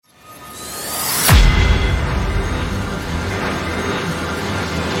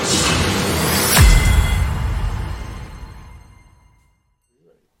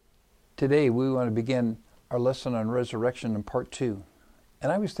Today we want to begin our lesson on resurrection in part 2.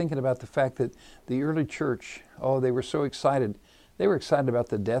 And I was thinking about the fact that the early church, they were so excited. They were excited about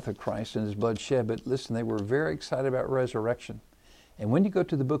the death of Christ and his blood shed, but listen, they were very excited about resurrection. And when you go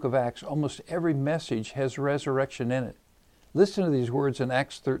to the book of Acts, almost every message has resurrection in it. Listen to these words in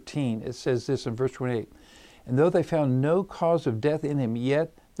Acts 13. It says this in verse 28. And though they found no cause of death in him,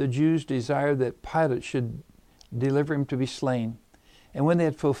 yet the Jews desired that Pilate should deliver him to be slain. And when they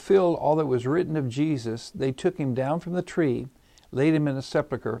had fulfilled all that was written of Jesus, they took him down from the tree, laid him in a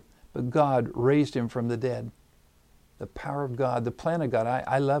sepulchre, but God raised him from the dead. The power of God, the plan of God,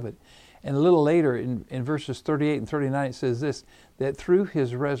 I love it. And a little later in verses 38 and 39, it says this, that through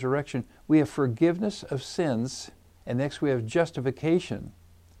his resurrection, we have forgiveness of sins, and next we have justification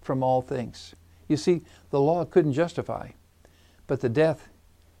from all things. You see, the law couldn't justify, but the death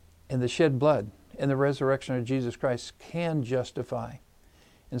and the shed blood and the resurrection of Jesus Christ can justify.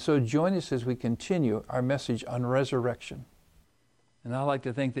 And so join us as we continue our message on resurrection. And I like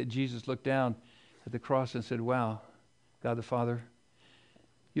to think that Jesus looked down at the cross and said, wow, God the Father,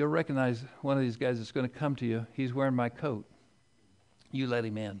 you'll recognize one of these guys that's going to come to you. He's wearing my coat. You let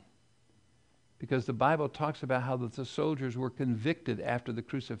him in. Because the Bible talks about how the soldiers were convicted after the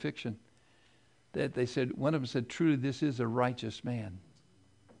crucifixion. That they said, one of them said, truly this is a righteous man.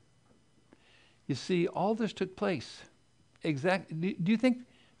 You see, all this took place. Do you think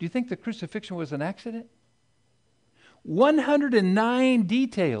the crucifixion was an accident? 109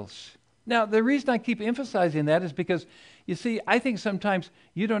 details. Now, the reason I keep emphasizing that is because, you see, I think sometimes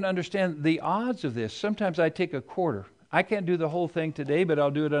you don't understand the odds of this. Sometimes I take a quarter. I can't do the whole thing today, but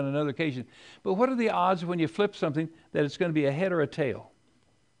I'll do it on another occasion. But what are the odds when you flip something that it's going to be a head or a tail?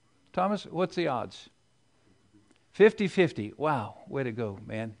 Thomas, what's the odds? 50-50. Wow, way to go,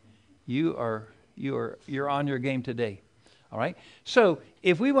 man. You're on your game today. All right? So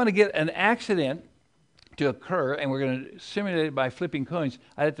if we want to get an accident to occur, and we're going to simulate it by flipping coins,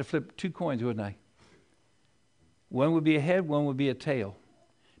 I'd have to flip 2 coins, wouldn't I? One would be a head, one would be a tail.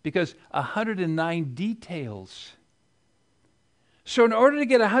 Because 109 details. So in order to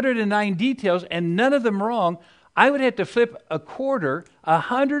get 109 details, and none of them wrong, I would have to flip a quarter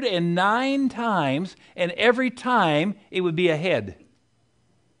 109 times, and every time it would be a head.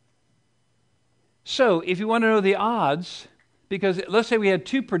 So if you want to know the odds, because let's say we had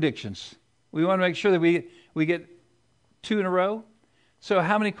 2 predictions. We want to make sure that we get 2 in a row. So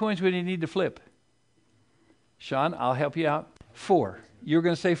how many coins would you need to flip? Sean, I'll help you out. 4. You were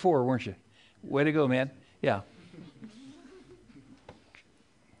going to say 4, weren't you? Way to go, man. Yeah.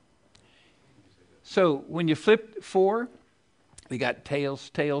 So when you flip 4, we got tails,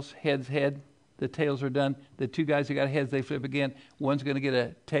 heads, head. The tails are done. The 2 guys who got heads, they flip again. One's going to get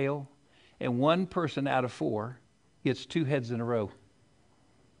a tail. And 1 person out of 4 gets 2 heads in a row.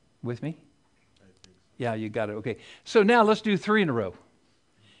 With me? Yeah, you got it. Okay. So now let's do 3 in a row.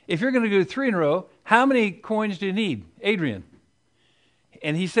 If you're going to do 3 in a row, how many coins do you need? Adrian.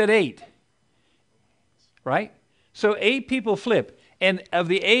 And he said 8. Right? So 8 people flip. And of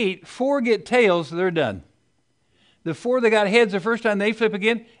the 8, 4 get tails, they're done. The 4 that got heads the first time, they flip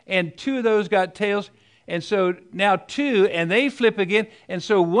again. And 2 of those got tails. And so now 2, and they flip again. And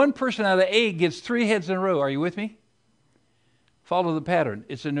so 1 person out of 8 gets 3 heads in a row. Are you with me? Follow the pattern.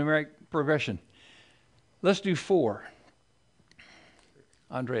 It's a numeric progression. Let's do 4.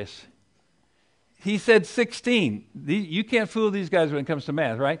 Andres. He said 16. You can't fool these guys when it comes to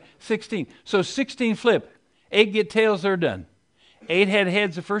math, right? 16. So 16 flip. 8 get tails, they're done. 8 had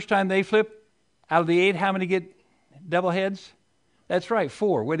heads the first time they flip. Out of the 8, how many get double heads? That's right,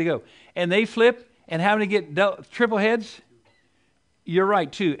 4. Way to go. And they flip, and how many get triple heads? You're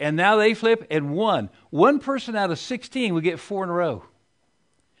right, 2. And now they flip, and 1. 1 person out of 16 would get 4 in a row.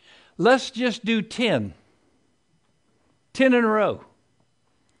 Let's just do 10. 10 in a row.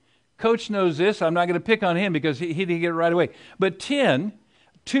 Coach knows this. I'm not going to pick on him because he didn't get it right away. But 10,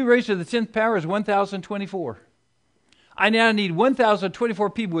 2 raised to the 10th power is 1,024. I now need 1,024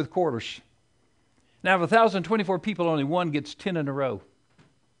 people with quarters. Now, of 1,024 people, only 1 gets 10 in a row.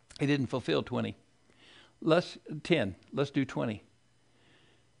 He didn't fulfill 20. Let's do 20.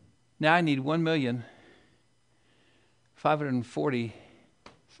 Now I need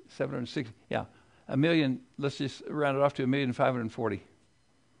 1,540,760. Yeah, a million. Let's just round it off to 1,540,000.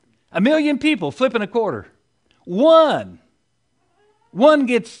 1,000,000 people flipping a quarter. 1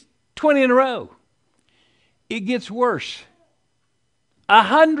 gets 20 in a row. It gets worse.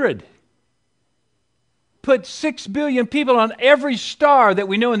 100. Put 6 billion people on every star that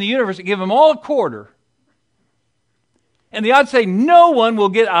we know in the universe and give them all a quarter. And the odds say no one will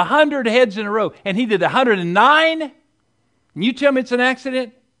get 100 heads in a row. And he did 109? And you tell me it's an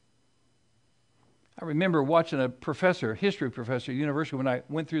accident? I remember watching a professor, history professor at university, when I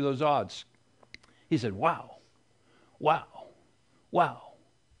went through those odds. He said, wow, wow, wow.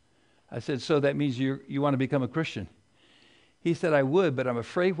 I said, so that means you want to become a Christian? He said, I would, but I'm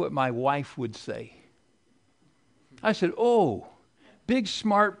afraid what my wife would say. I said, oh, big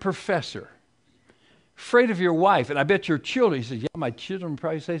smart professor. Afraid of your wife, and I bet your children. He said, yeah, my children will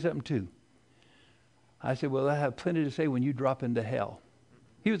probably say something too. I said, well, I have plenty to say when you drop into hell.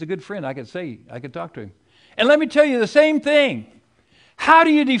 He was a good friend. I could talk to him. And let me tell you the same thing. How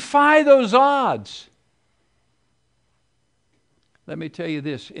do you defy those odds? Let me tell you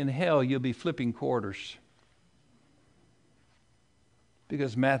this. In hell, you'll be flipping quarters.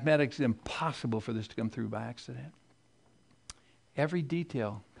 Because mathematics is impossible for this to come through by accident. Every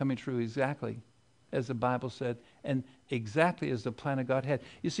detail coming true exactly as the Bible said and exactly as the plan of God had.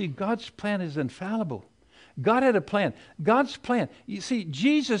 You see, God's plan is infallible. God had a plan. God's plan. You see,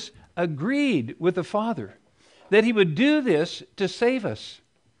 Jesus agreed with the Father that he would do this to save us.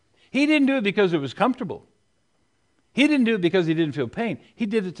 He didn't do it because it was comfortable. He didn't do it because he didn't feel pain. He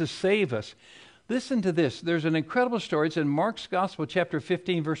did it to save us. Listen to this. There's an incredible story. It's in Mark's Gospel, chapter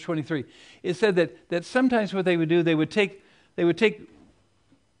 15, verse 23. It said that sometimes what they would do, they would take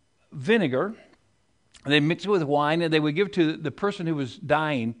vinegar, and they mix it with wine, and they would give it to the person who was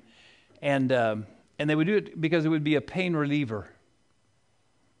dying, and they would do it because it would be a pain reliever.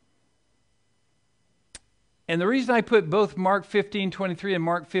 And the reason I put both Mark 15:23 and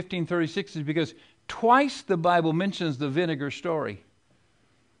Mark 15:36 is because twice the Bible mentions the vinegar story.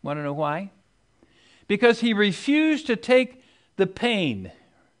 Want to know why? Because he refused to take the pain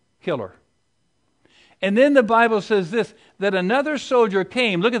killer. And then the Bible says this, that another soldier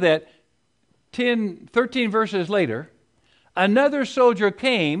came, look at that, 13 verses later, another soldier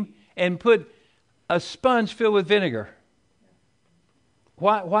came and put a sponge filled with vinegar.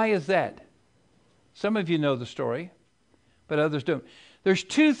 Why is that? Some of you know the story, but others don't. There's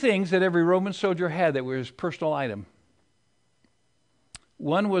two things that every Roman soldier had that were his personal item.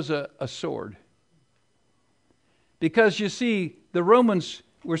 One was a sword. Because you see, the Romans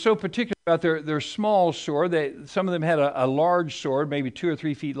were so particular about their small sword. Some of them had a large sword, maybe 2 or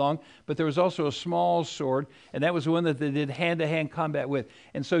 3 feet long, but there was also a small sword, and that was the one that they did hand-to-hand combat with.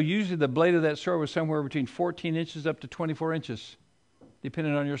 And so usually the blade of that sword was somewhere between 14 inches up to 24 inches,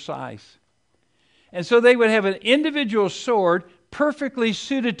 depending on your size. And so they would have an individual sword perfectly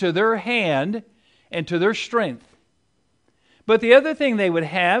suited to their hand and to their strength. But the other thing they would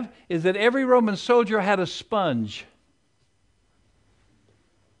have is that every Roman soldier had a sponge.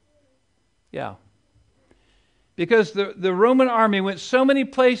 Yeah. Because the Roman army went so many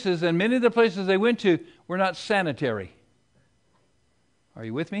places, and many of the places they went to were not sanitary. Are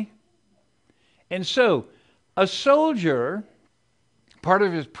you with me? And so, a soldier, part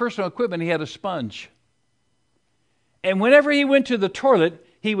of his personal equipment, he had a sponge. And whenever he went to the toilet,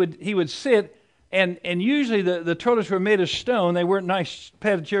 he would sit, and usually the toilets were made of stone. They weren't nice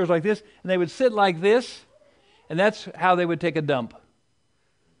padded chairs like this, and they would sit like this, and that's how they would take a dump.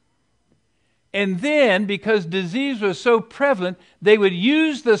 And then, because disease was so prevalent, they would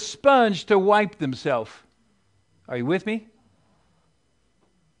use the sponge to wipe themselves. Are you with me?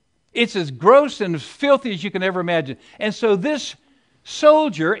 It's as gross and filthy as you can ever imagine. And so this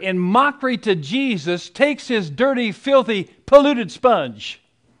soldier, in mockery to Jesus, takes his dirty, filthy, polluted sponge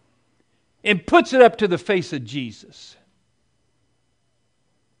and puts it up to the face of Jesus.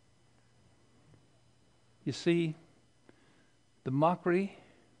 You see, the mockery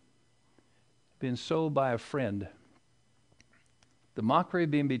being sold by a friend, the mockery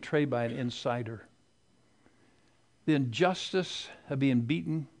of being betrayed by an insider, the injustice of being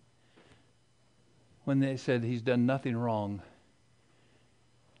beaten when they said he's done nothing wrong,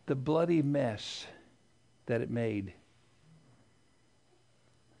 the bloody mess that it made,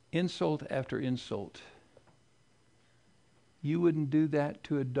 insult after insult. You wouldn't do that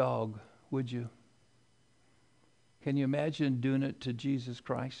to a dog, would you? Can you imagine doing it to Jesus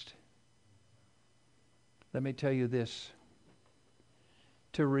Christ? Let me tell you this.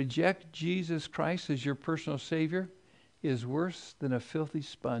 To reject Jesus Christ as your personal Savior is worse than a filthy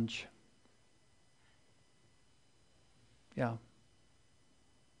sponge. Yeah.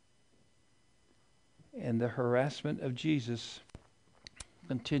 And the harassment of Jesus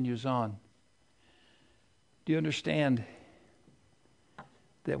continues on. Do you understand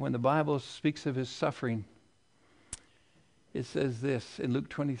that when the Bible speaks of his suffering, it says this in Luke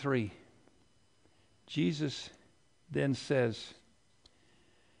 23. Jesus then says,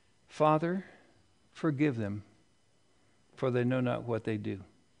 Father, forgive them, for they know not what they do.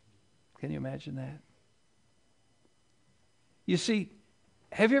 Can you imagine that? You see,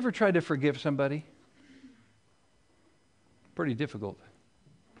 have you ever tried to forgive somebody? pretty difficult.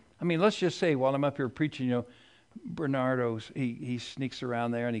 I mean, let's just say while I'm up here preaching, Bernardo, he sneaks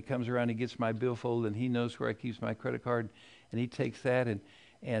around there and he comes around, he gets my billfold, and he knows where I keep my credit card, and he takes that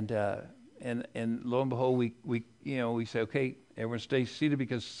and lo and behold, we say, okay, everyone stay seated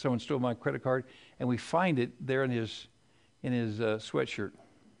because someone stole my credit card, and we find it there in his sweatshirt.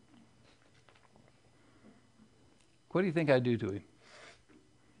 What do you think I do to him?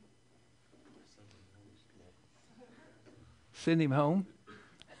 Send him home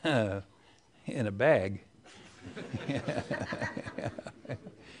in a bag.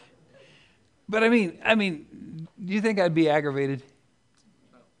 But I mean, do you think I'd be aggravated?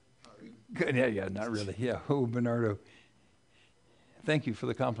 Good. Yeah, not really. Yeah. Oh, Bernardo. Thank you for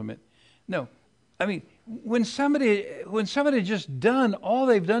the compliment. No, I mean, when somebody just done all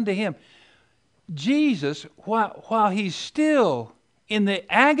they've done to him, Jesus, while he's still in the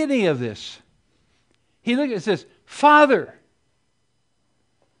agony of this, he looks and says, Father,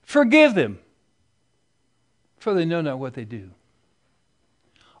 forgive them, for they know not what they do.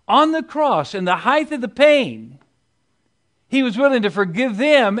 On the cross, in the height of the pain, he was willing to forgive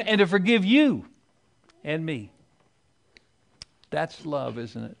them and to forgive you and me. That's love,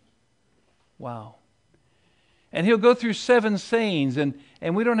 isn't it? Wow. And he'll go through 7 sayings, and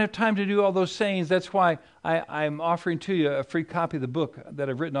we don't have time to do all those sayings. That's why I'm offering to you a free copy of the book that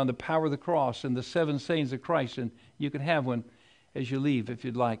I've written on the power of the cross and the 7 sayings of Christ, and you can have one as you leave if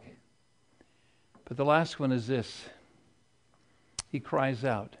you'd like. But the last one is this. He cries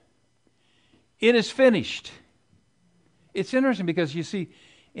out, "It is finished." It's interesting because you see,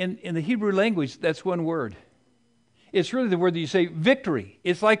 in the Hebrew language, that's one word. It's really the word that you say, victory.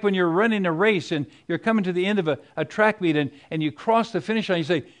 It's like when you're running a race and you're coming to the end of a track meet and you cross the finish line, you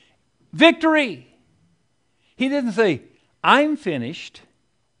say, victory. He didn't say, I'm finished,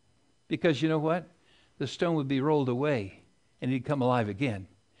 because you know what? The stone would be rolled away and he'd come alive again.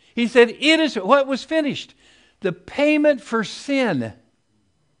 He said, it is what was finished. The payment for sin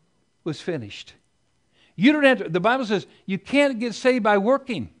was finished. You don't have to, the Bible says you can't get saved by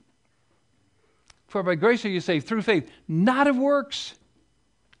working. For by grace are you saved through faith, not of works,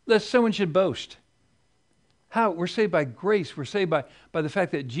 lest someone should boast. How? We're saved by grace. We're saved by the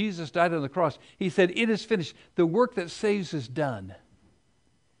fact that Jesus died on the cross. He said, it is finished. The work that saves is done.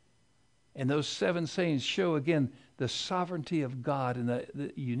 And those 7 sayings show again the sovereignty of God and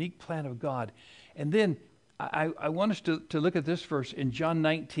the unique plan of God. And then I want us to look at this verse in John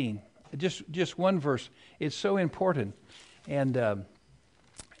 19. Just one verse. It's so important. And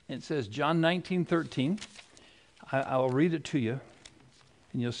it says, John 19:13. I'll read it to you,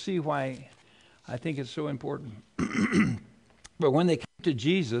 and you'll see why I think it's so important. But when they came to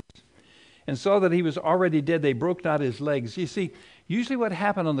Jesus and saw that he was already dead, they broke not his legs. You see, usually what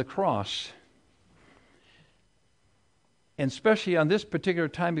happened on the cross, and especially on this particular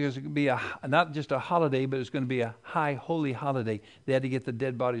time, because it could be not just a holiday, but it's going to be a high holy holiday, they had to get the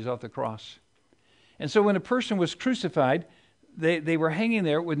dead bodies off the cross. And so when a person was crucified, they were hanging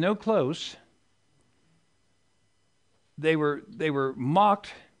there with no clothes. They were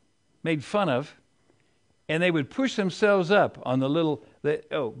mocked, made fun of, and they would push themselves up on the little.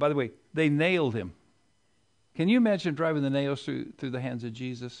 By the way, they nailed him. Can you imagine driving the nails through the hands of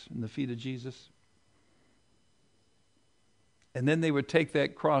Jesus and the feet of Jesus? And then they would take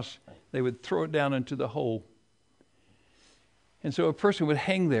that cross, they would throw it down into the hole. And so a person would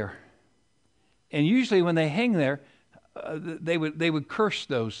hang there. And usually when they hang there, they would curse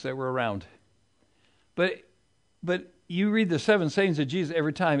those that were around. But you read the 7 sayings of Jesus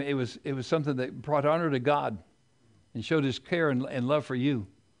every time, it was something that brought honor to God and showed his care and love for you.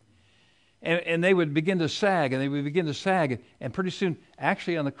 And they would begin to sag, and they would begin to sag. And pretty soon,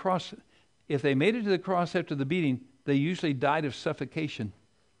 actually on the cross, if they made it to the cross after the beating, they usually died of suffocation.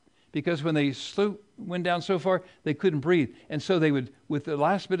 Because when they went down so far, they couldn't breathe. And so they would, with the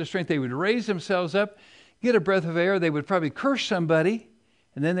last bit of strength, they would raise themselves up, get a breath of air. They would probably curse somebody,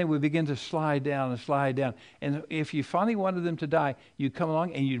 and then they would begin to slide down and slide down. And if you finally wanted them to die, you'd come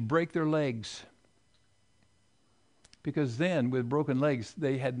along and you'd break their legs. Because then, with broken legs,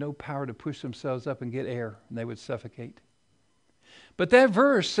 they had no power to push themselves up and get air, and they would suffocate. But that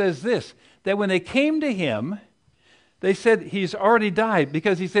verse says this, that when they came to him, they said he's already died,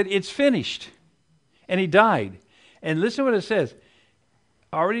 because he said it's finished. And he died. And listen what it says.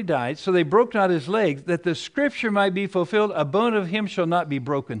 Already died, so they broke not his legs, that the scripture might be fulfilled, a bone of him shall not be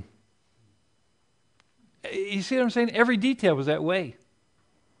broken. You see what I'm saying? Every detail was that way.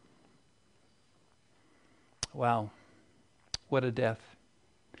 Wow. What a death.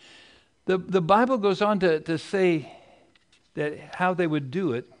 The Bible goes on to say that how they would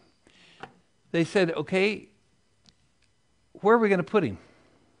do it. They said, okay, where are we going to put him?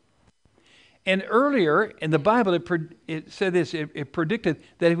 And earlier in the Bible, it said this, it predicted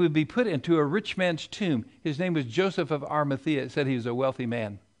that he would be put into a rich man's tomb. His name was Joseph of Arimathea. It said he was a wealthy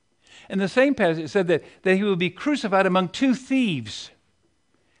man. In the same passage, it said that he would be crucified among two thieves.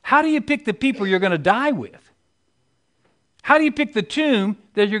 How do you pick the people you're going to die with? How do you pick the tomb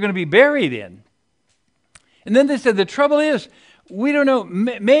that you're going to be buried in? And then they said, the trouble is, we don't know,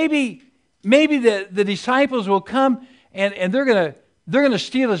 maybe the disciples will come and they're going to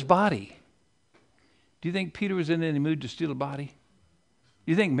steal his body. Do you think Peter was in any mood to steal a body?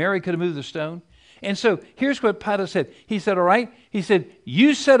 Do you think Mary could have moved the stone? And so here's what Pilate said. He said, all right. He said,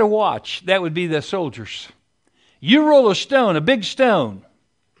 you set a watch. That would be the soldiers. You roll a stone, a big stone.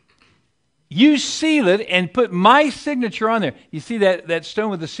 You seal it and put my signature on there. You see that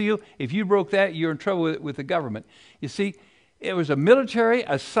stone with the seal? If you broke that, you're in trouble with the government. You see, it was a military,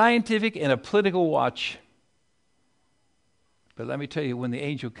 a scientific, and a political watch. But let me tell you, when the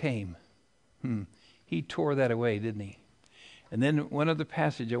angel came, he tore that away, didn't he? And then one other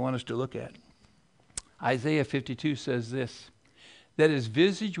passage I want us to look at. Isaiah 52 says this, that his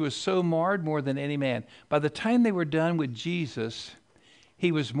visage was so marred more than any man. By the time they were done with Jesus,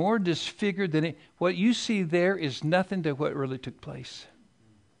 he was more disfigured than what you see there is nothing to what really took place.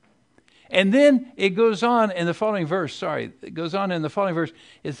 And then it goes on in the following verse,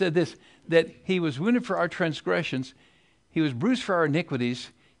 it said this, that he was wounded for our transgressions, he was bruised for our iniquities,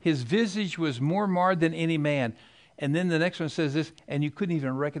 his visage was more marred than any man. And then the next one says this, and you couldn't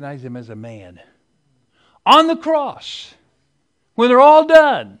even recognize him as a man. On the cross, when they're all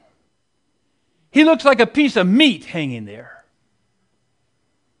done, he looks like a piece of meat hanging there.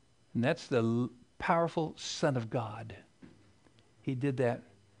 And that's the powerful Son of God. He did that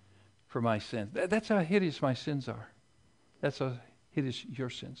for my sins. That's how hideous my sins are. That's how hideous your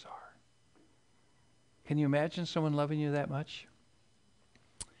sins are. Can you imagine someone loving you that much?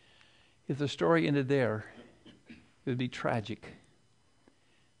 If the story ended there, it would be tragic.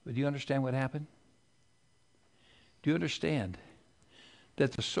 But do you understand what happened? Do you understand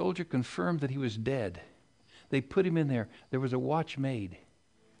that the soldier confirmed that he was dead? They put him in there. There was a watch made.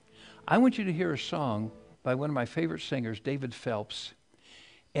 I want you to hear a song by one of my favorite singers, David Phelps.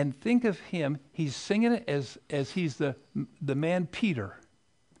 And think of him. He's singing it as he's the man Peter.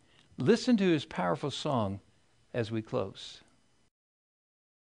 Listen to his powerful song as we close.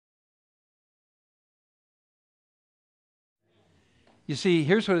 You see,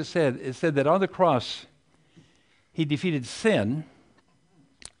 here's what it said. It said that on the cross, he defeated sin,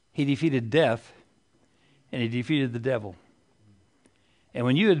 he defeated death, and he defeated the devil. And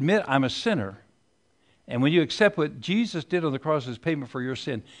when you admit I'm a sinner, and when you accept what Jesus did on the cross as payment for your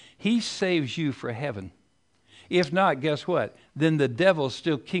sin, he saves you for heaven. If not, guess what? Then the devil's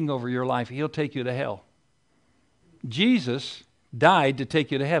still king over your life. He'll take you to hell. Jesus died to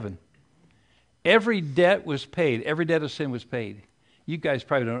take you to heaven. Every debt was paid. Every debt of sin was paid. You guys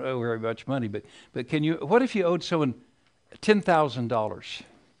probably don't owe very much money, but can you? What if you owed someone $10,000?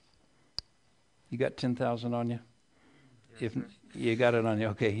 You got $10,000 on you? If you got it on you,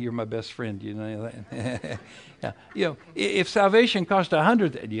 okay, you're my best friend. You know that. Yeah. You know, if salvation cost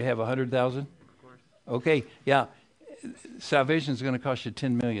 100, do you have 100,000? Okay, yeah. Salvation is going to cost you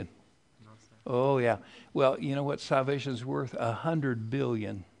 10 million. Oh yeah. Well, you know what? Salvation is worth 100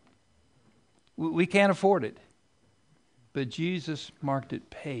 billion. We can't afford it. But Jesus marked it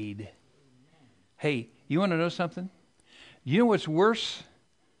paid. Hey, you want to know something? You know what's worse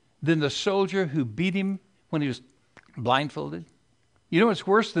than the soldier who beat him when he was blindfolded? You know what's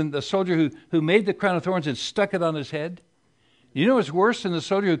worse than the soldier who made the crown of thorns and stuck it on his head? You know what's worse than the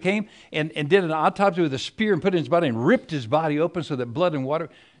soldier who came and did an autopsy with a spear and put it in his body and ripped his body open so that blood and water...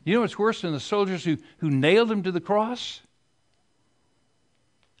 You know what's worse than the soldiers who nailed him to the cross?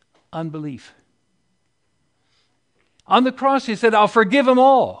 Unbelief. On the cross, he said, I'll forgive them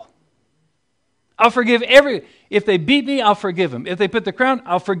all. I'll forgive if they beat me, I'll forgive them. If they put the crown,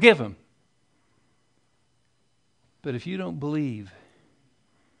 I'll forgive them. But if you don't believe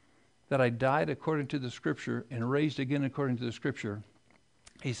that I died according to the Scripture and raised again according to the Scripture,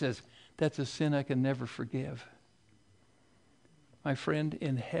 he says, that's a sin I can never forgive. My friend,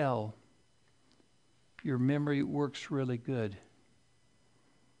 in hell, your memory works really good.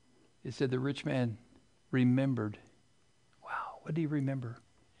 It said the rich man remembered. Wow, what did he remember?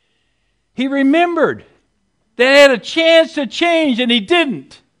 He remembered that he had a chance to change and he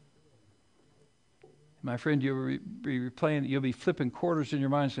didn't. My friend, you'll be replaying, you'll be flipping quarters in your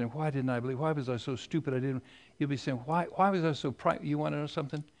mind saying, why didn't I believe? Why was I so stupid I didn't? You'll be saying, why was I so You want to know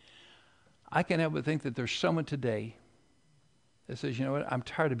something? I can't help but think that there's someone today that says, you know what, I'm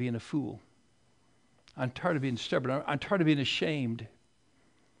tired of being a fool. I'm tired of being stubborn. I'm tired of being ashamed.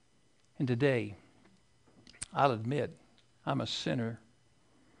 And today, I'll admit, I'm a sinner,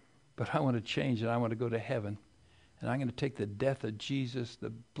 but I want to change and I want to go to heaven. And I'm going to take the death of Jesus,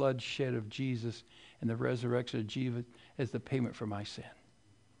 the blood shed of Jesus, and the resurrection of Jesus as the payment for my sin.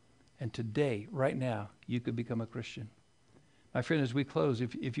 And today, right now, you could become a Christian. My friend, as we close,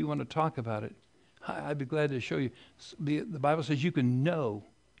 if you want to talk about it, I'd be glad to show you. The Bible says you can know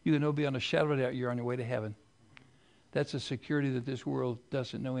beyond a shadow of a doubt you're on your way to heaven. That's a security that this world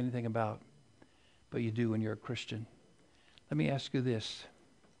doesn't know anything about, but you do when you're a Christian. Let me ask you this.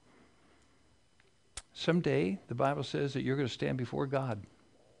 Someday, the Bible says that you're going to stand before God.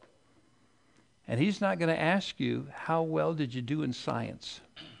 And he's not going to ask you, how well did you do in science?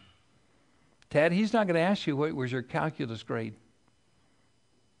 Tad, he's not going to ask you, what was your calculus grade?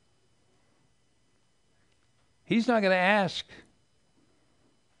 He's not going to ask,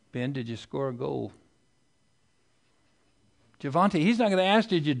 Ben, did you score a goal? Javante, he's not going to ask,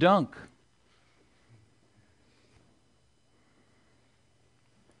 did you dunk?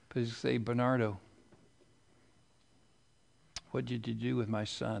 But he's going to say, Bernardo, what did you do with my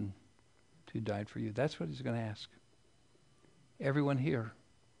son who died for you? That's what he's going to ask. Everyone here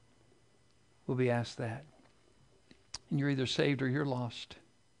will be asked that. And you're either saved or you're lost.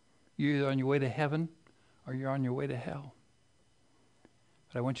 You're either on your way to heaven or you're on your way to hell.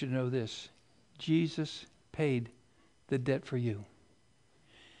 But I want you to know this. Jesus paid the debt for you.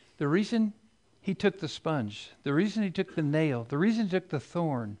 The reason he took the sponge, the reason he took the nail, the reason he took the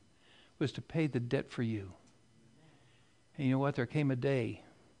thorn was to pay the debt for you. And you know what? There came a day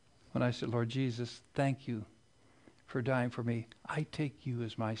when I said, Lord Jesus, thank you for dying for me. I take you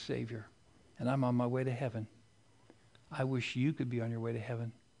as my Savior, and I'm on my way to heaven. I wish you could be on your way to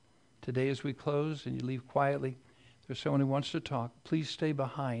heaven. Today as we close and you leave quietly, there's someone who wants to talk. Please stay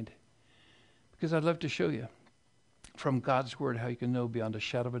behind, because I'd love to show you from God's Word how you can know beyond a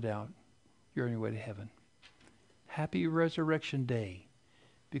shadow of a doubt you're on your way to heaven. Happy Resurrection Day,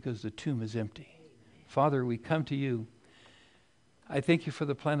 because the tomb is empty. Father, we come to you. I thank you for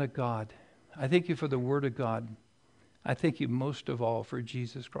the plan of God. I thank you for the Word of God. I thank you most of all for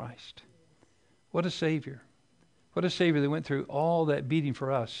Jesus Christ. What a Savior. What a Savior that went through all that beating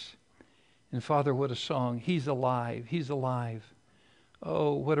for us. And Father, what a song. He's alive. He's alive.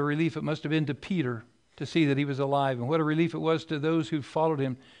 Oh, what a relief it must have been to Peter to see that he was alive. And what a relief it was to those who followed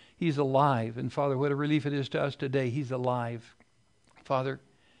him. He's alive. And Father, what a relief it is to us today. He's alive. Father,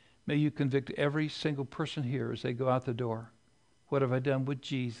 may you convict every single person here as they go out the door. What have I done with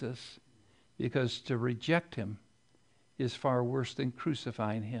Jesus? Because to reject him is far worse than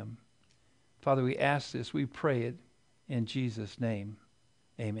crucifying him. Father, we ask this, we pray it in Jesus' name.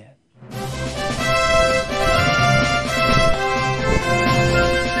 Amen.